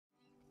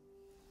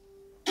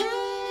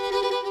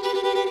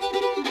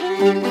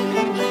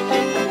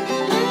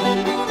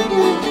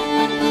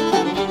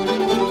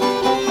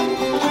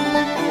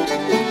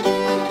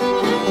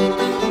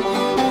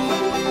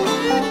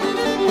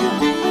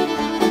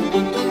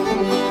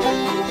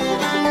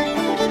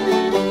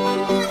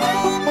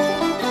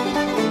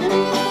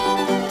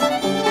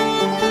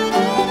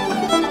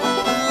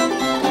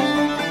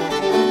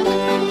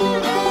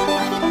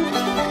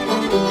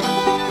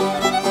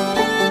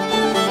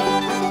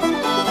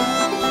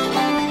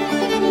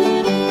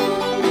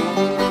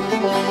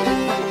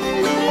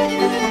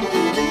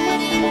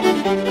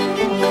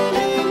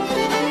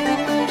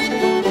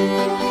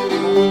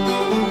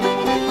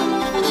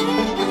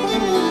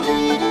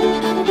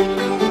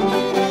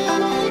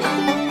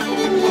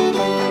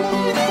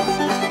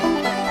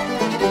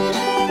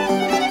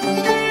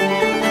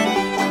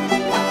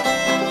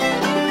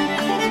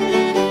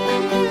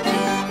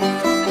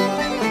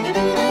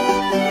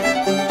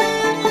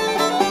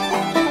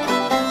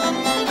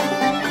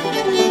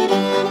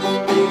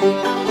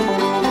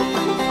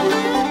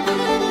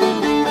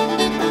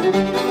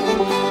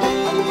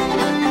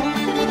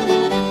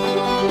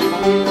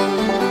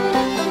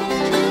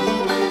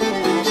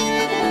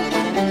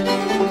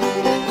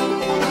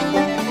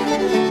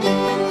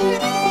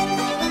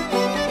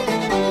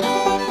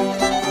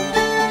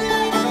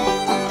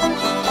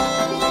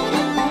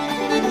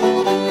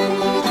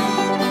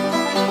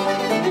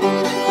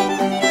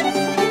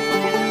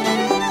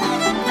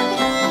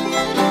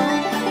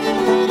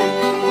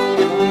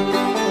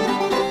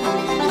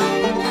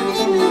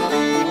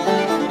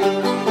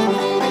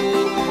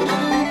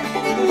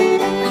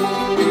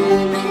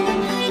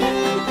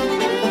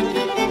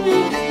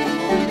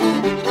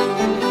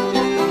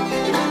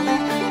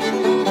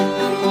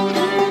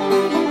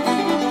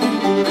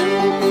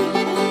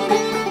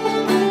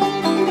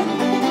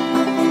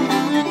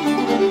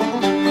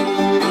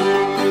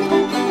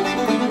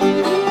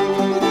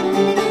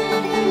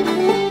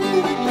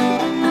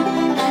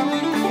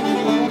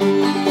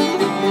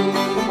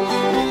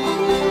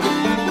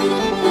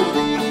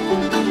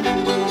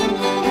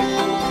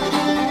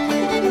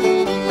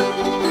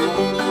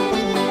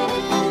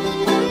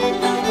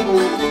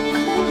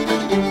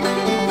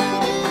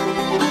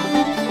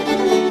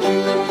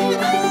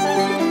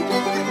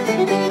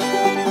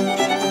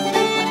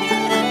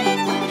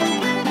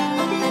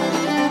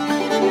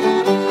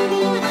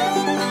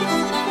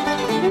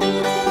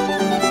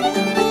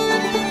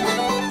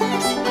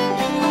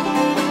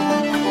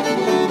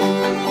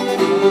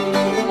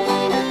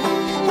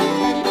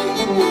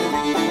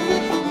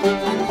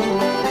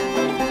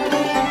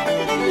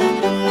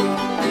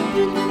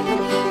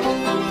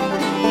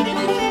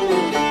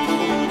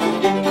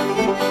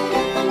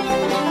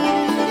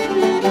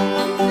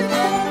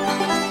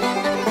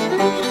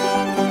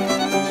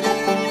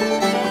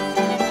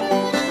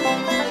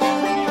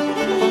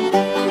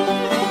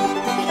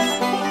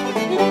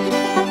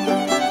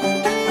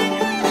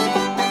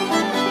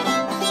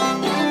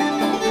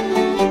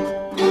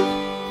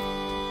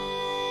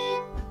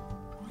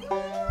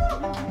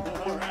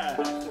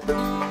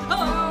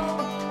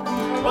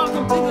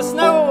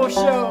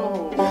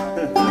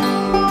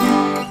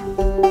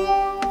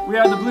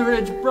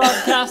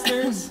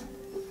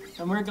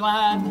And we're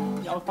glad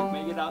y'all could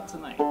make it out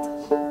tonight.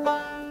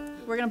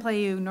 We're going to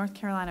play you North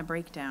Carolina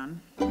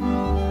Breakdown.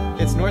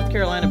 It's North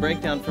Carolina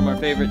Breakdown from our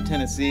favorite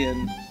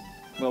Tennessean,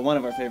 well, one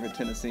of our favorite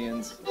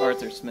Tennesseans,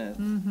 Arthur Smith.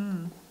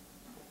 Mm-hmm.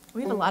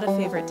 We have a lot of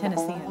favorite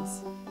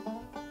Tennesseans.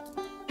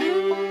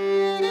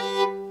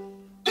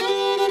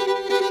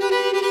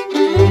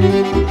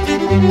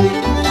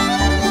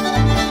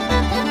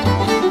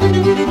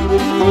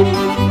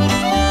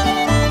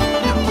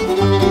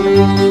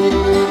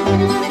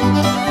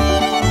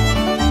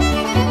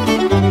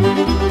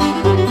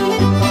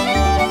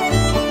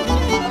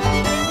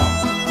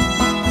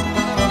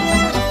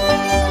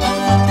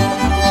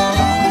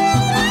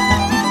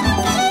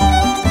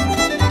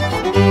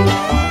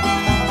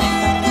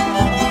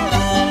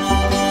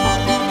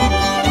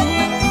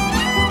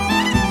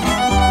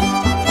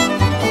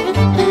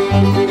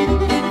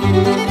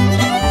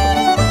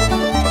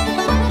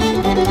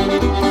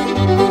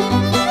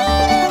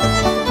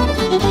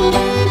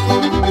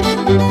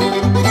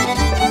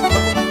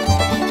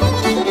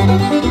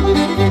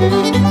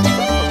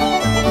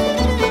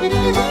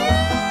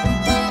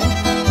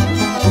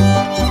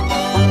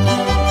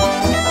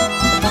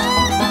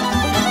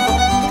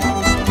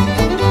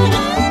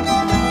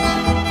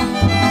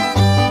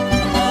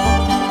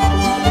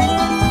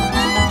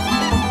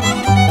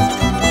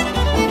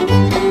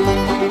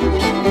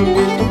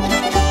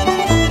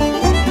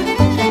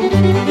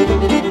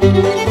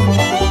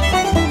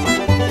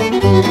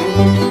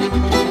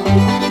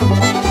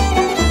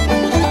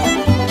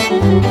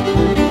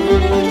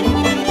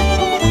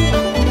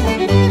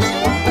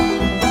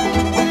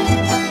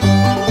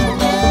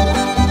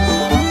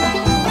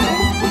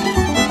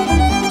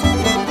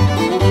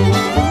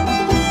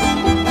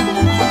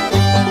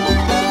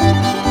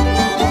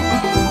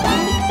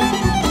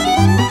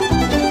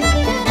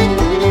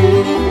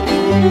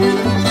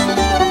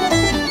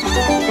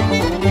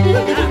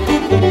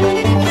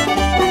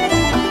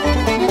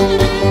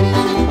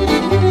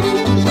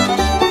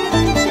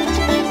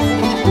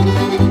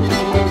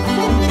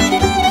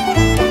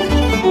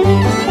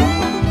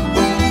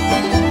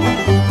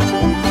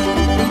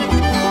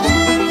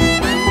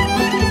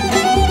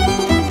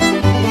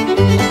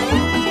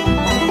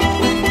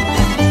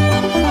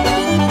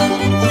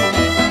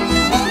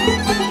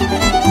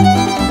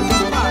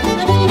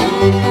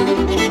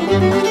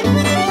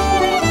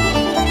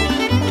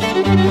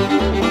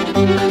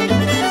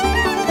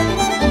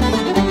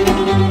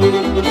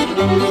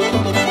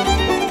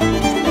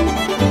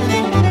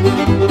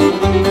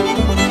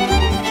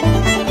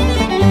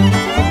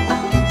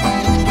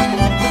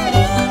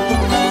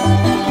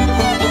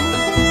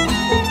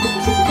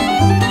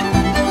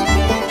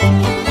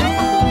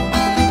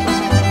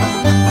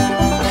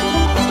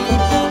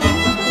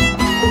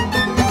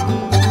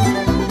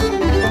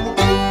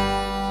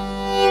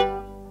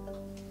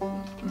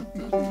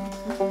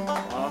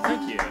 Oh,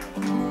 thank you.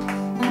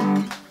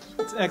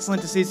 It's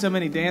excellent to see so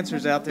many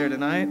dancers out there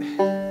tonight.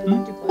 No,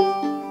 you're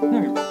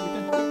good.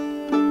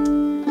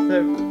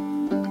 So,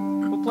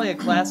 we'll play a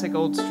classic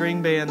old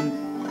string band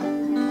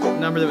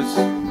number that was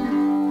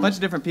a bunch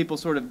of different people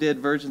sort of did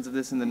versions of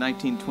this in the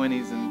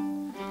 1920s,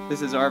 and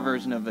this is our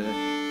version of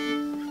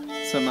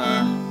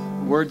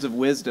some words of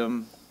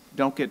wisdom.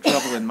 Don't get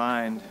trouble in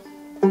mind.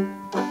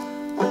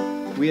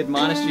 We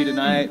admonish you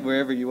tonight,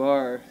 wherever you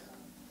are,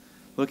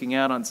 looking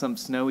out on some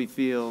snowy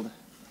field.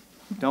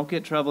 Don't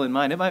get trouble in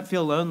mind. It might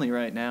feel lonely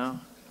right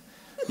now.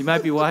 You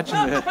might be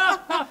watching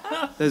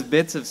those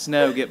bits of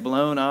snow get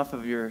blown off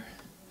of your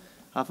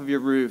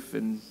roof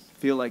and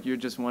feel like you're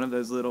just one of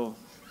those little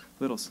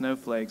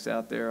snowflakes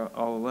out there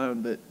all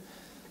alone. But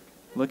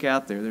look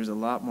out there. There's a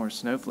lot more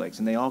snowflakes,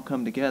 and they all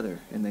come together,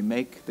 and they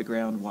make the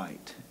ground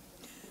white.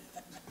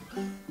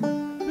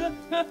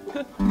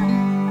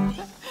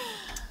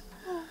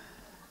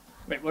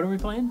 Wait, what are we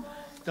playing?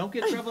 Don't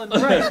get trouble in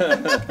mind.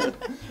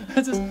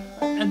 That's just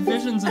and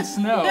visions of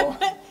snow.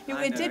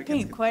 It did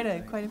paint quite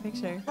a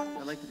picture.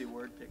 I like to do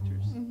word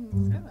pictures.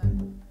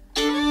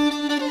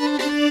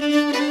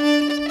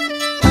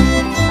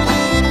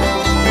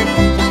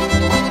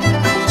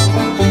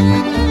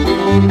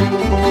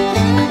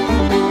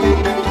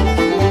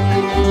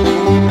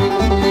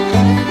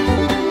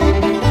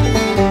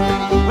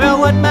 Well,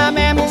 what my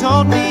mammy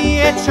told me,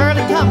 it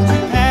surely comes to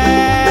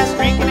pass.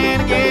 Drinking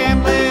and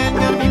gambling,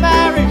 gonna be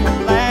my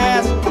regular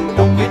class.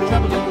 Don't get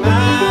trouble in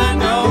mind,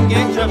 don't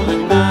get trouble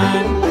in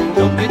mind.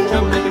 Don't get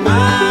trouble in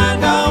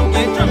mind, don't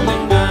get trouble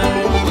in mind.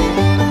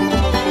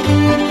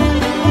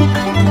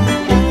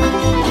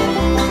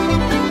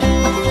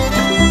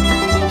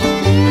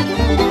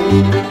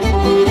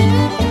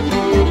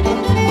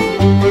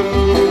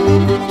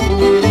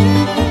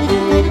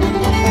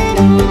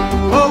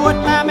 Oh, what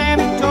my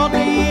mammy told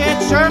me,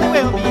 it surely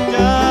will be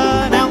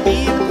done. I'll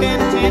be in the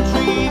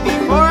penitentiary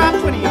before I'm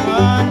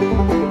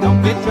 21.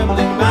 Don't get trouble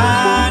in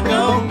mind,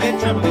 don't get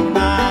trouble in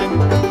mind.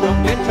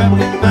 Don't get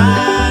trouble in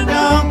mind,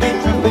 don't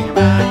get trouble in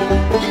mind.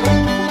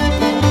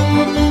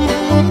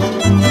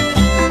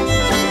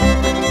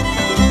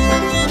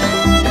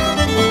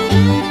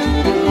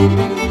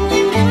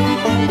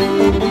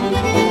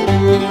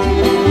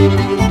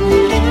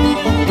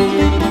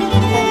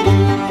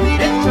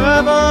 It's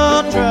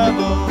trouble,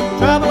 trouble,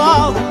 trouble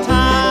all the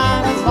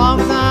time. As long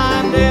as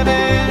I'm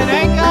living, it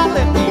ain't gonna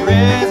let me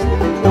rest.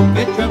 Don't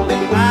get trouble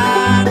in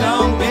mind,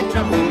 don't get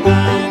trouble in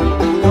mind.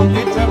 Don't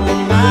get trouble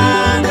in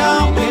mind,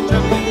 don't get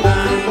trouble in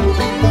mind.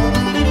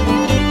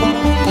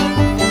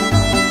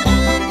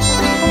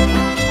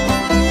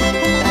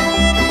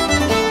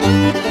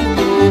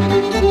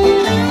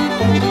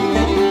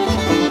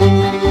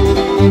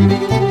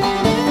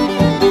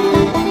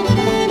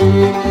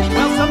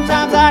 Well,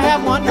 sometimes I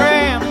have 1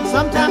 gram, and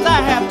sometimes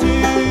I have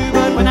 2.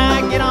 But when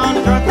I get on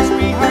a drunken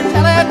spree, hard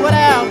tell it what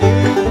I'll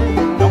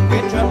do. Don't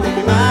get trouble in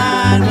your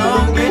mind,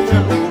 don't get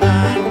trouble in your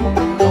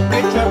mind. Don't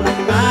get trouble in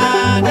your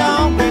mind,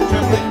 don't get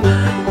trouble in your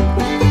mind.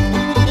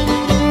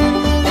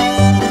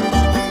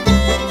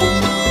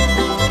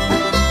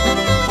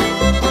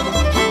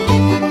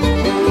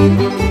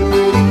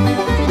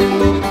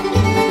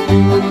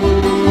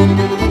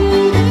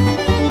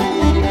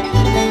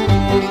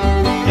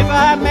 If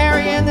I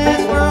marry in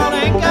this world,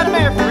 I ain't gonna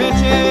marry for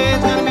riches.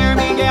 Gonna marry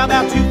me a gal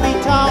about 2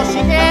 feet tall,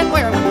 she can't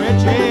wear my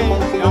britches.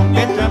 Don't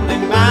get trouble in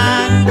your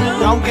mind,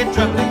 don't get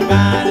trouble in your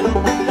mind.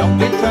 Don't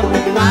get trouble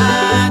in your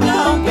mind,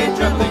 don't get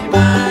trouble in your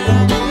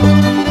mind.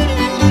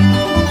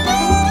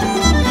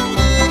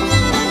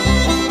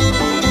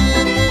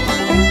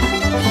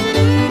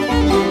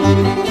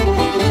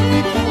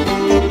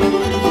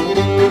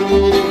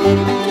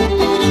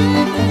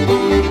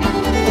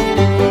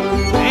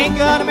 Ain't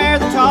gonna marry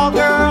the tall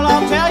girl,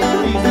 I'll tell you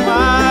the reason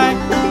why.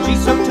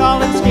 She's so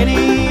tall and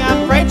skinny,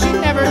 I'm afraid she'd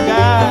never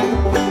die.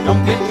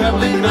 Don't get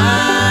trouble in your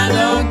mind,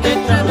 don't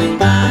get trouble in your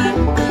mind.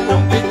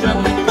 Don't get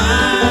trouble in your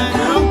mind,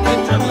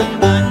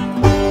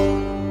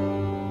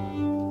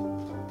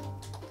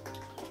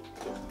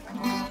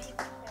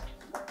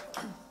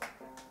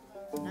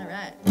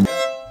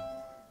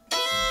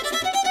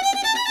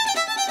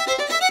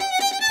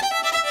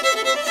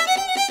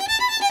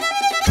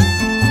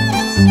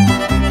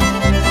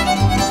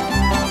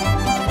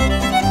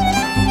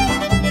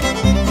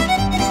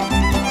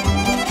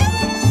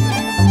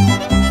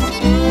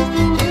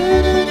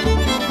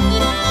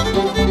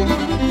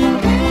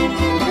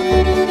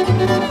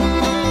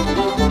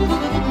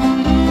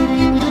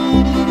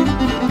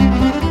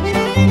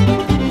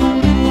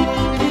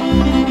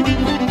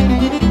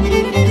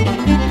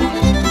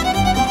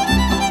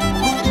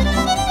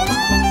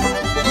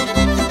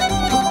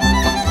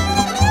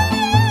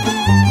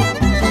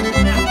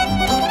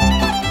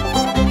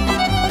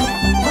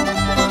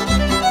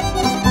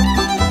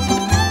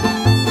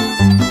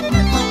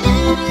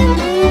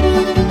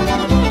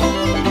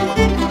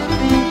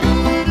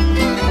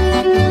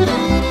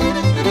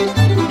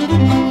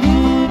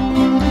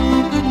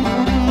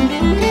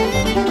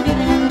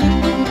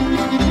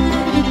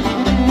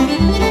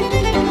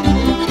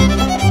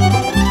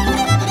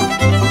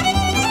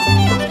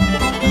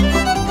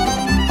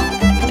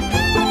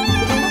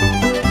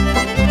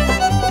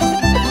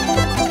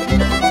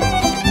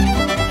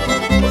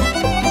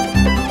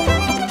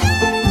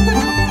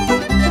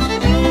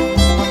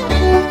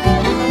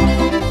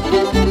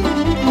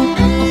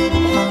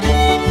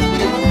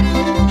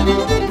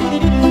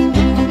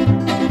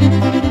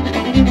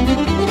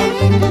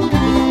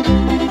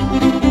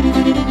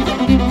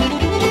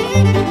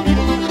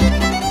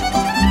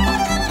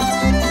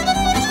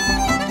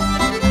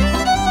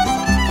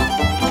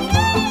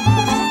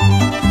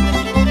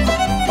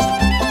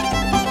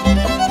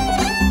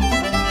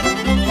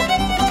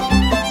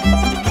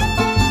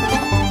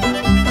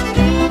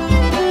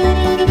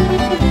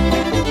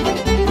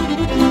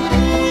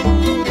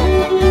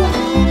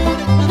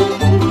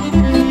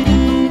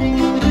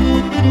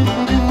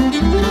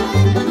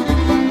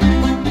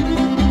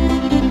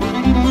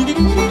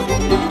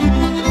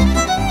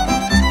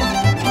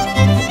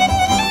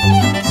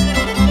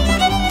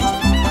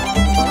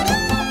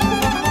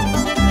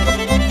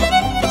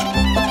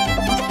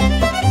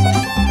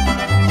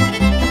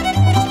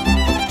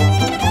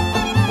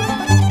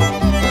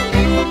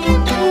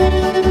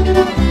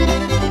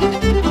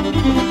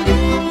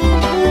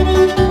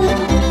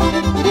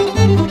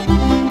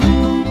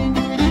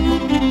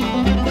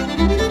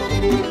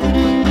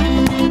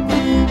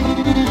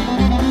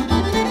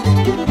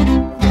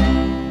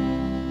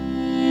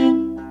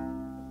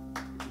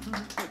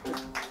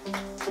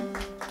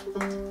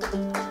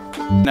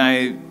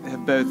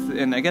 both,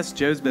 and I guess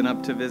Joe's been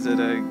up to visit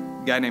a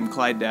guy named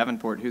Clyde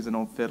Davenport, who's an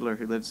old fiddler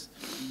who lives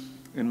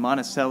in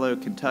Monticello,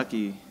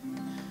 Kentucky.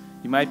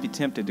 You might be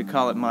tempted to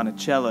call it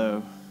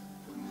Monticello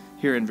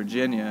here in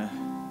Virginia,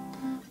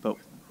 but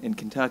in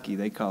Kentucky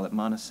they call it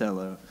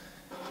Monticello.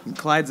 And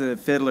Clyde's a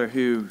fiddler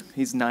who,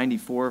 he's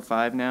 94 or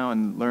 5 now,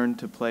 and learned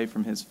to play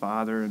from his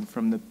father and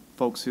from the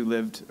folks who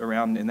lived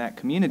around in that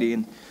community.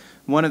 And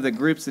one of the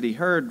groups that he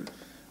heard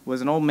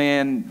was an old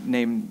man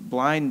named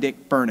Blind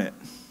Dick Burnett,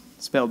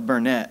 spelled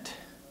Burnett.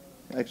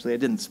 Actually, I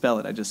didn't spell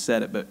it, I just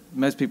said it, but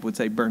most people would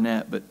say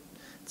Burnett, but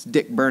it's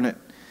Dick Burnett.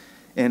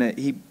 And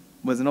he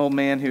was an old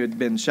man who had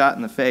been shot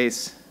in the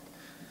face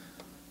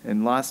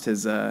and lost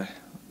his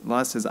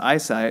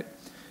eyesight.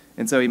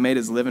 And so he made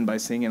his living by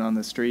singing on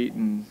the street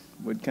and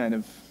would kind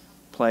of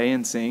play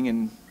and sing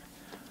and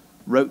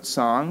wrote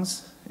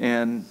songs.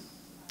 And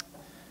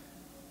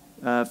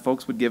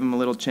folks would give him a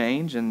little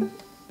change, and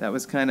that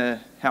was kind of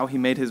how he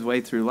made his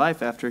way through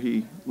life after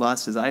he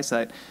lost his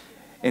eyesight.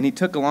 And he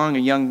took along a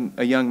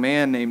young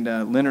man named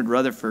Leonard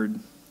Rutherford,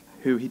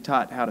 who he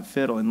taught how to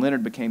fiddle. And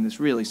Leonard became this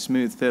really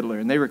smooth fiddler,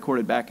 and they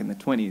recorded back in the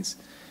 20s.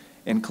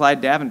 And Clyde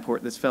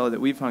Davenport, this fellow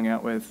that we've hung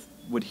out with,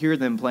 would hear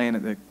them playing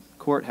at the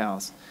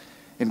courthouse.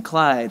 And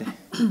Clyde,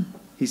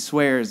 he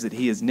swears that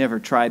he has never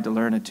tried to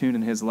learn a tune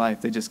in his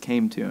life. They just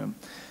came to him.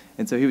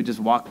 And so he would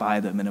just walk by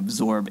them and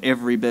absorb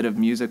every bit of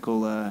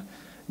musical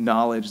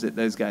knowledge that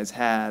those guys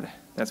had.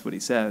 That's what he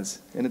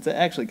says. And it's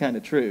actually kind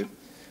of true.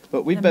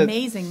 But we both,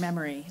 amazing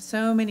memory.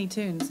 So many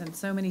tunes and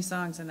so many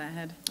songs in that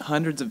head.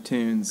 Hundreds of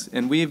tunes.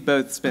 And we've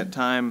both spent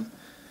time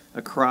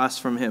across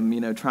from him, you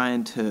know,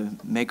 trying to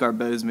make our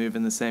bows move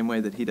in the same way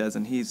that he does.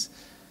 And he's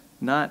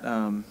not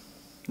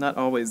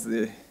always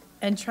the...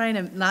 And trying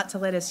to not to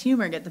let his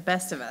humor get the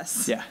best of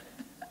us. Yeah.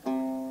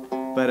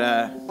 But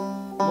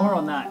More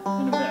on that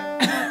in a bit.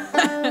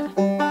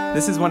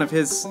 this is one of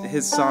his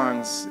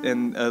songs,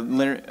 and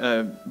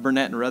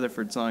Burnett and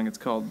Rutherford song. It's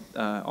called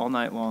All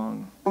Night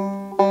Long.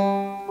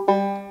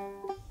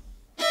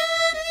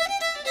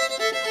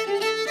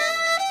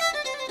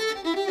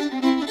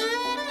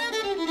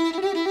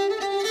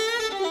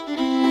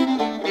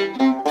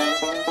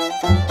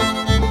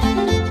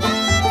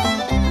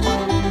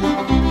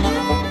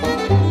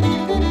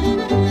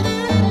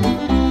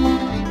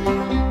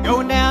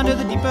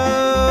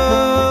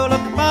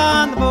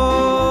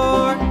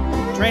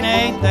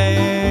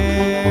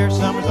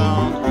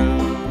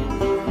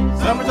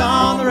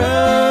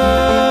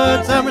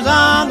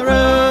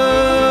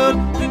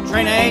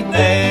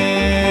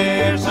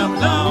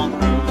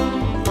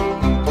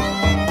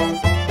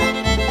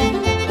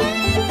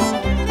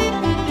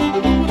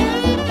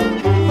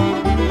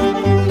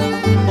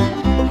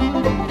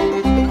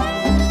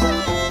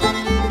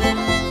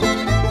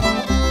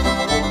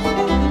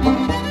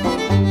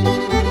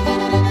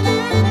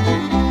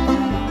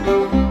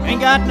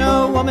 got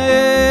no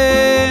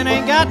woman,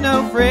 ain't got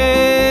no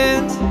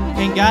friends,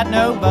 ain't got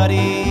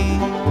nobody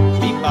to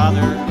be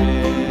bothered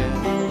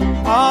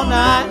with. All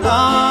night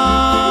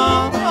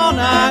long, all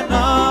night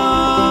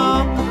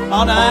long,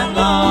 all night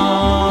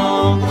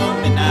long,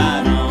 from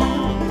midnight on.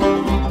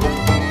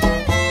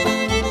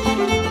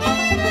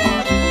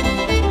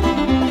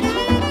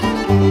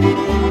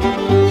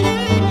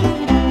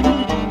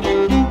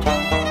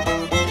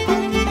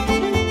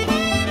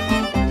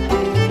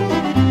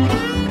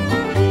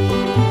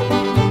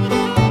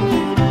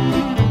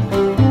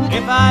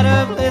 If I'd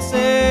have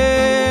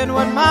listened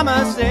what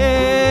Mama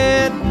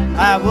said,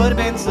 I would have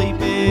been sleeping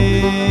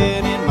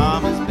in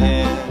Mama's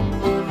bed.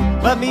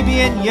 But me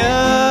being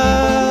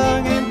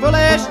young and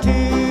foolish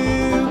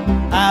too,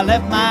 I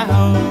left my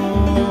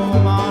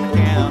home on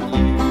account of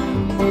you.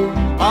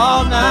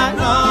 All night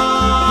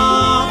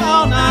long,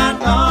 all night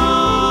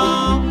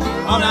long,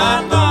 all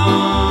night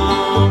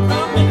long,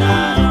 from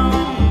midnight on.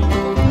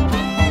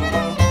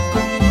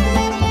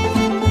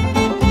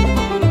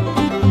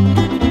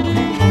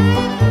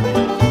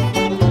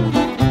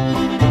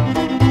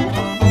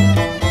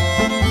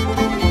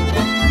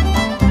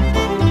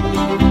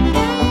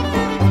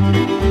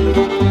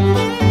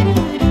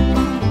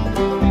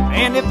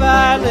 And if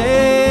I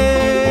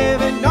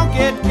live and don't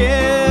get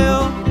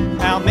killed,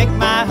 I'll make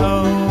my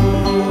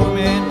home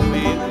in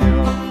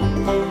Louisville.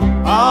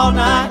 All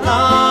night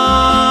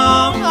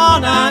long, all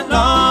night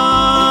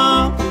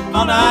long,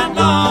 all night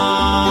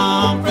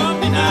long, from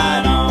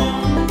midnight on.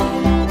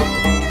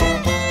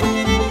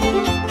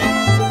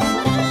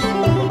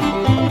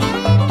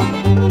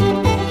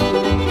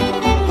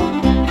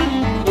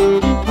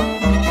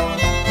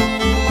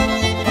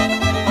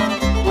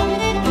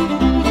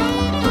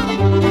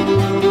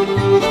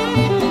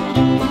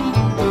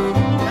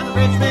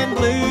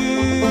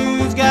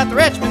 Got the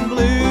Richmond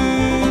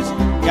blues,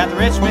 got the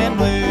Richmond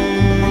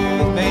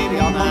blues, baby,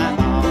 all night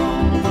long.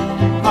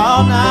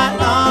 All night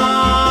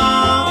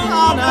long,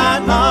 all night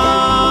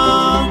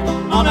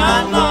long, all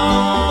night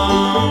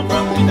long,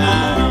 from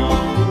midnight on.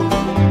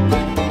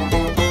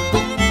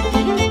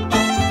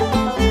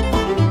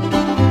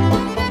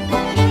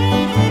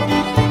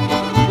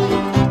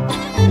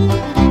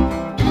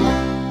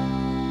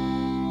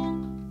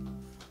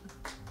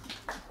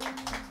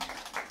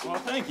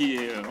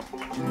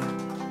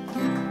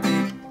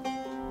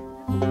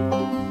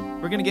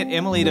 gonna get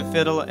Emily to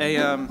fiddle a.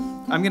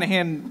 I'm gonna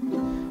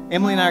hand.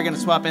 Emily and I are gonna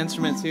swap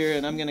instruments here,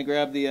 and I'm gonna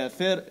grab the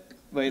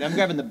Wait, I'm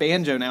grabbing the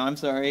banjo now. I'm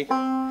sorry.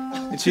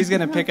 And she's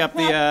gonna pick up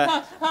the.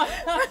 That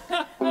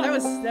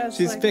was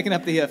She's like... picking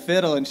up the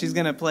fiddle, and she's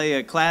gonna play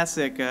a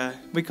classic.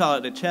 We call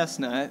it a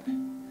chestnut.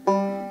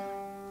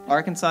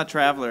 Arkansas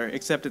Traveler,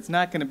 except it's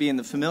not going to be in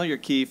the familiar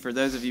key for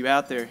those of you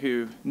out there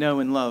who know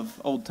and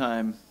love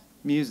old-time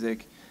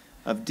music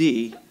of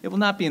D. It will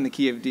not be in the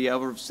key of D. I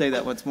will say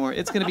that once more.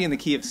 It's going to be in the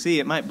key of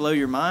C. It might blow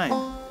your mind.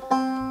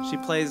 She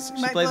plays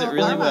it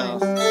really well.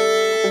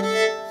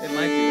 It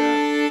might do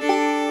that.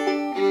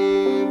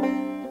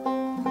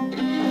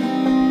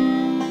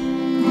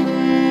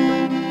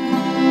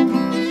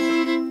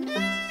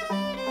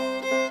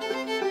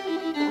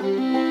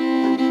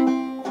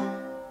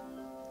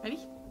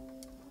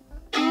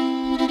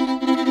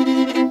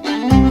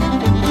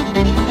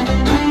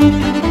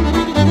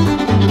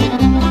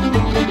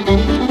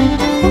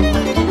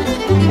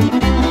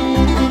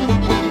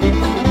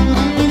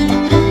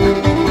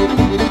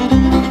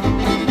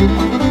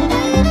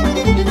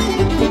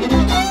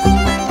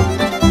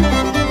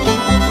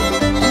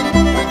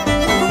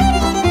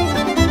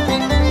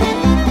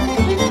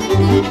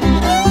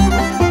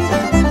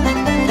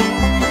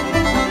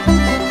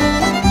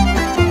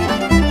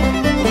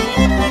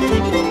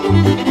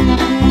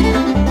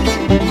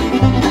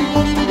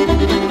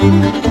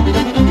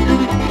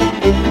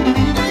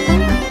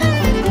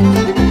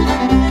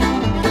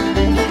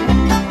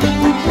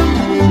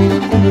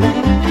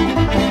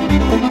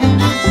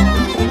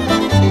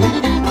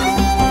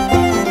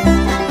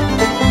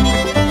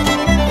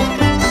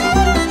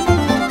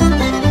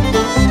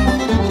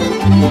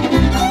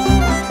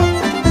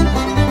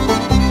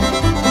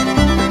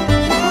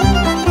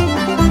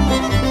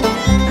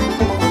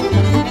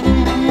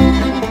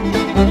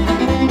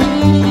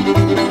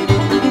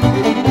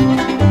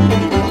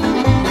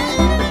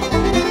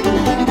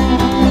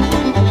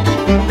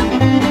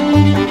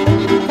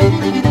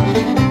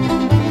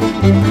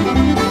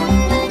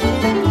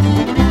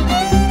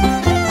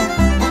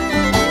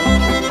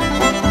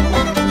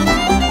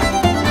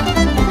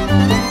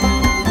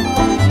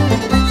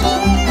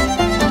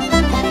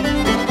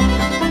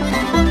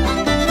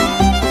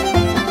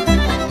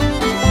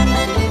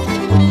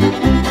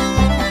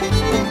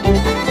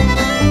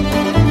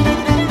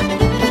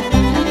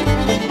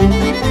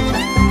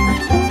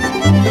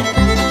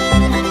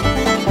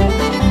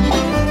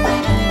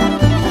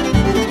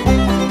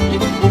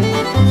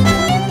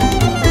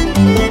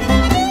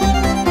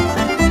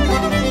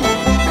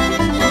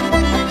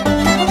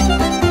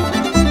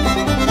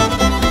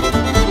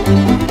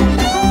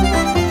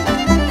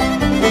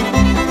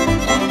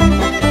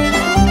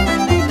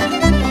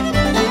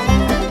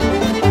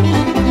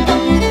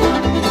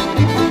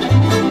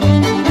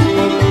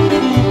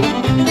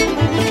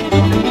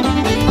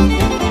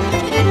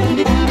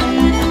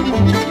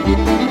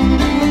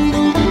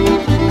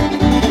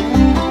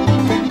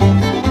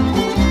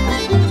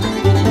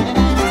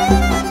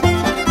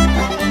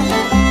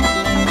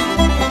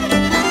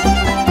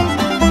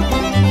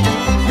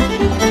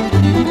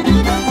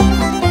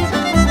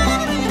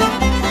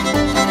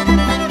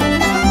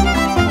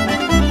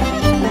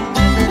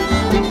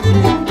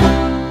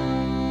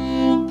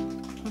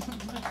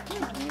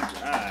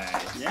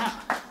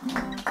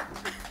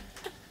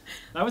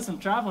 That was some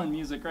traveling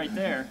music right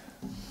there.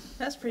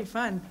 That's pretty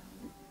fun.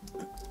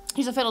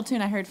 Here's a fiddle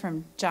tune I heard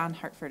from John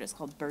Hartford. It's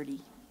called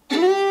Birdie.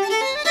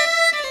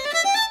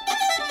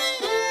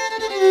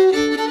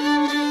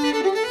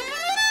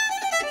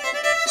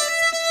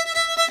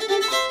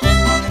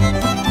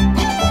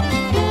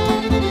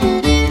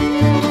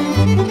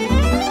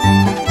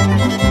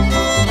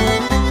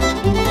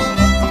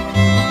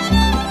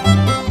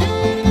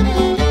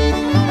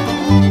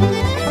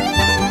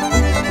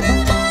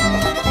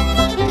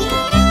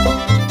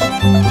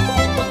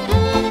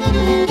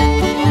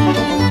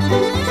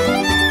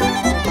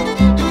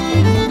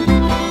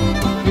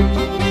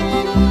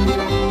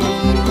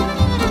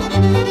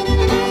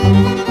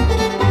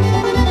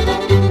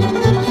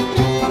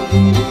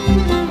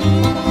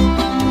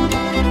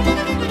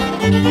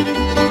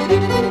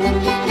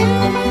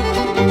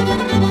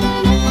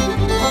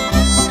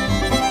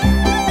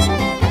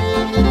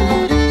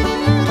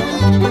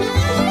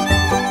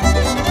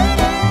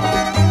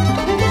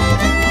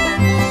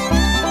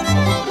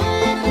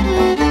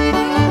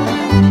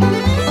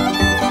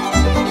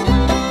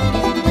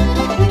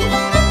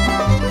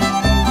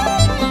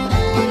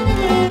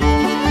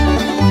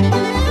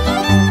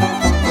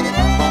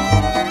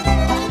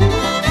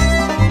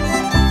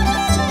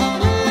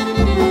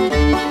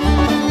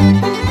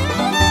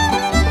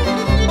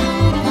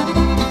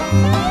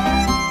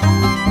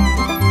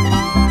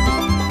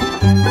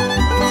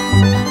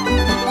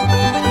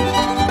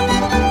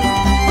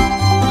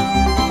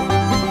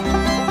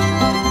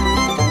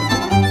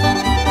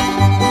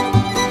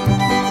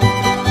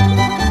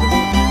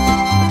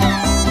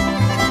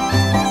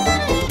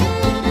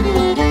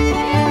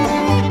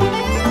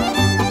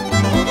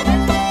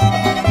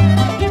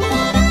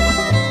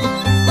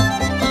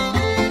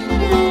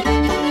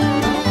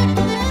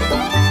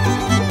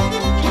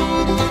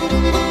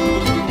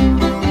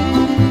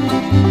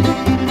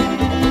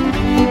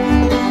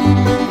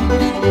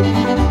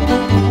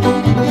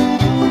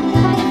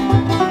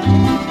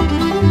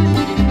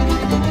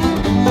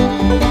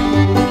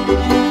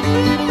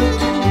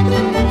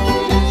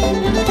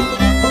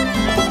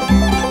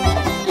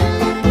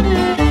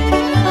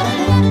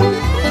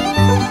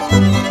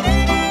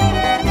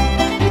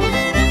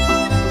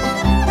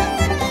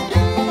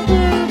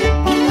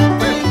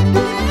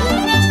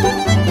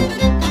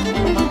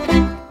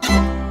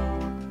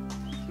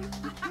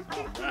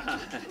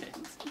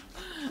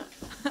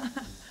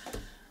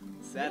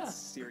 That's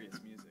serious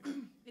music.